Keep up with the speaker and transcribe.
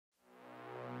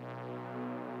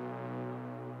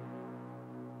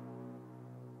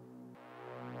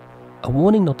A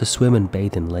warning not to swim and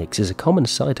bathe in lakes is a common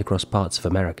sight across parts of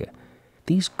America.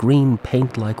 These green,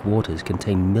 paint-like waters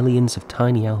contain millions of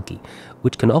tiny algae,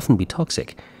 which can often be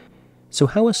toxic. So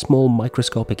how are small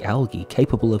microscopic algae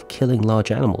capable of killing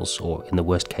large animals, or in the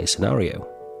worst-case scenario,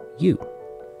 you?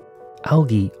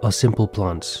 Algae are simple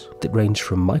plants that range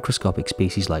from microscopic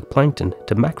species like plankton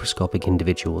to macroscopic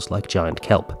individuals like giant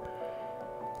kelp.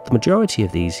 The majority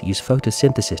of these use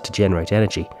photosynthesis to generate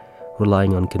energy,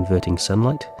 relying on converting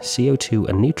sunlight, CO2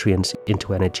 and nutrients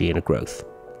into energy and growth.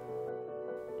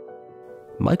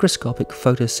 Microscopic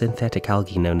photosynthetic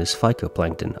algae known as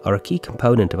phytoplankton are a key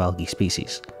component of algae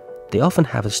species. They often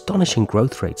have astonishing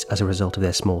growth rates as a result of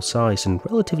their small size and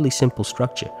relatively simple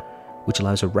structure, which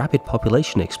allows a rapid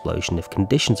population explosion if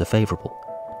conditions are favourable.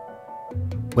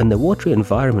 When the watery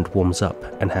environment warms up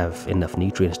and have enough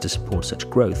nutrients to support such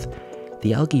growth,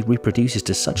 the algae reproduces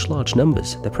to such large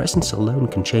numbers their presence alone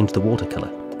can change the water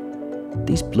colour.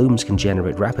 These blooms can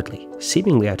generate rapidly,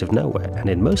 seemingly out of nowhere, and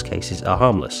in most cases are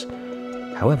harmless.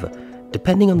 However,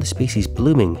 depending on the species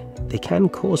blooming, they can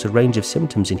cause a range of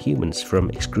symptoms in humans,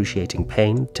 from excruciating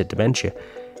pain to dementia,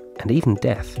 and even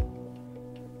death.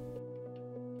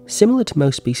 Similar to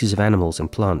most species of animals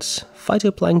and plants,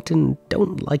 phytoplankton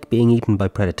don't like being eaten by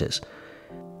predators.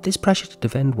 This pressure to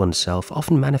defend oneself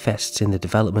often manifests in the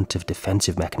development of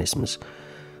defensive mechanisms,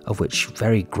 of which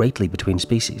vary greatly between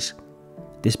species.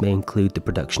 This may include the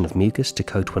production of mucus to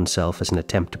coat oneself as an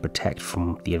attempt to protect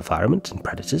from the environment and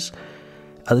predators.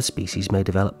 Other species may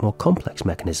develop more complex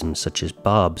mechanisms such as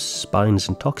barbs, spines,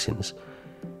 and toxins.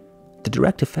 The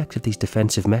direct effect of these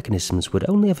defensive mechanisms would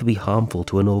only ever be harmful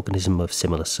to an organism of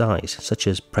similar size, such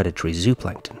as predatory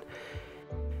zooplankton.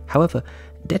 However,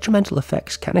 detrimental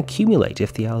effects can accumulate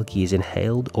if the algae is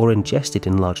inhaled or ingested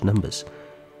in large numbers.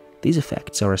 These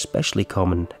effects are especially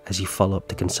common as you follow up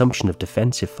the consumption of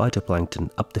defensive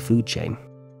phytoplankton up the food chain.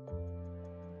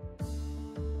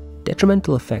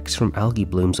 Detrimental effects from algae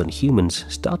blooms on humans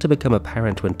start to become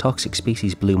apparent when toxic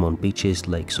species bloom on beaches,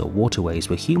 lakes, or waterways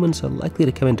where humans are likely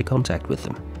to come into contact with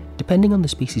them. Depending on the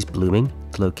species blooming,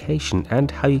 the location,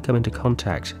 and how you come into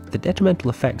contact, the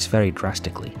detrimental effects vary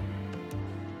drastically.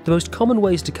 The most common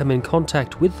ways to come in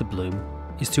contact with the bloom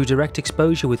is through direct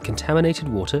exposure with contaminated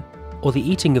water or the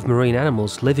eating of marine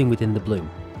animals living within the bloom.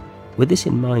 With this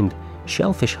in mind,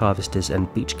 shellfish harvesters and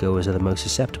beachgoers are the most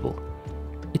susceptible.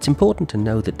 It's important to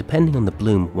know that depending on the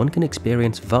bloom, one can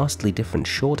experience vastly different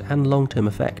short and long-term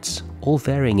effects, all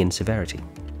varying in severity.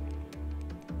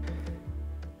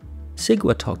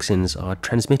 Ciguatoxins are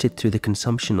transmitted through the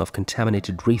consumption of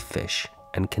contaminated reef fish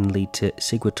and can lead to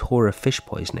ciguatora fish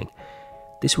poisoning.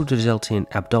 This would result in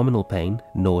abdominal pain,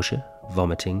 nausea,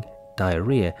 vomiting,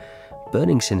 diarrhea,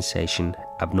 burning sensation,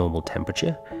 abnormal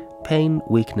temperature, pain,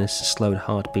 weakness, slowed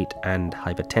heartbeat, and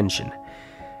hypertension.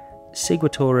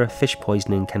 Ciguatora fish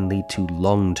poisoning can lead to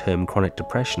long-term chronic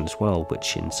depression as well,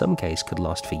 which in some cases could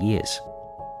last for years.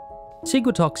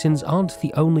 Ciguatoxins aren't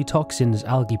the only toxins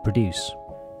algae produce.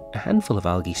 A handful of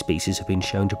algae species have been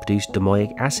shown to produce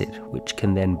domoic acid, which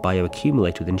can then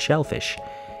bioaccumulate within shellfish.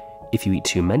 If you eat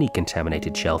too many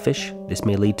contaminated shellfish, this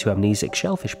may lead to amnesic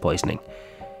shellfish poisoning.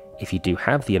 If you do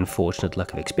have the unfortunate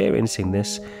luck of experiencing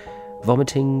this,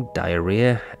 vomiting,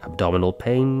 diarrhea, abdominal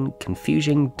pain,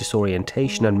 confusion,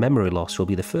 disorientation, and memory loss will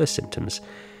be the first symptoms.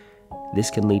 This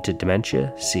can lead to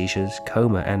dementia, seizures,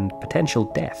 coma, and potential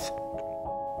death.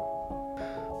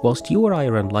 Whilst you or I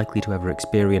are unlikely to ever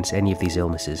experience any of these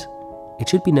illnesses, it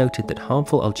should be noted that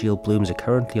harmful algae blooms are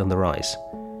currently on the rise.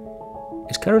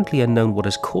 It's currently unknown what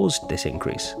has caused this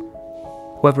increase.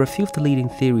 However, a few of the leading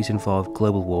theories involve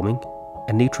global warming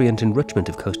and nutrient enrichment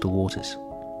of coastal waters.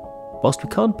 Whilst we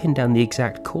can't pin down the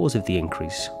exact cause of the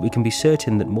increase, we can be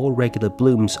certain that more regular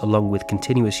blooms along with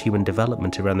continuous human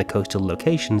development around the coastal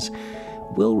locations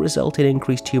will result in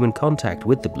increased human contact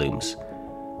with the blooms.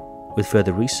 With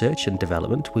further research and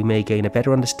development, we may gain a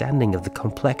better understanding of the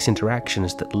complex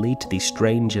interactions that lead to these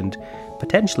strange and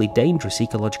potentially dangerous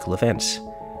ecological events,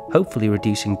 hopefully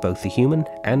reducing both the human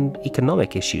and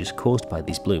economic issues caused by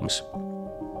these blooms.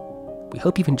 We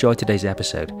hope you've enjoyed today's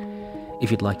episode.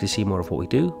 If you'd like to see more of what we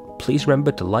do, please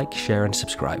remember to like, share, and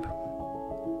subscribe.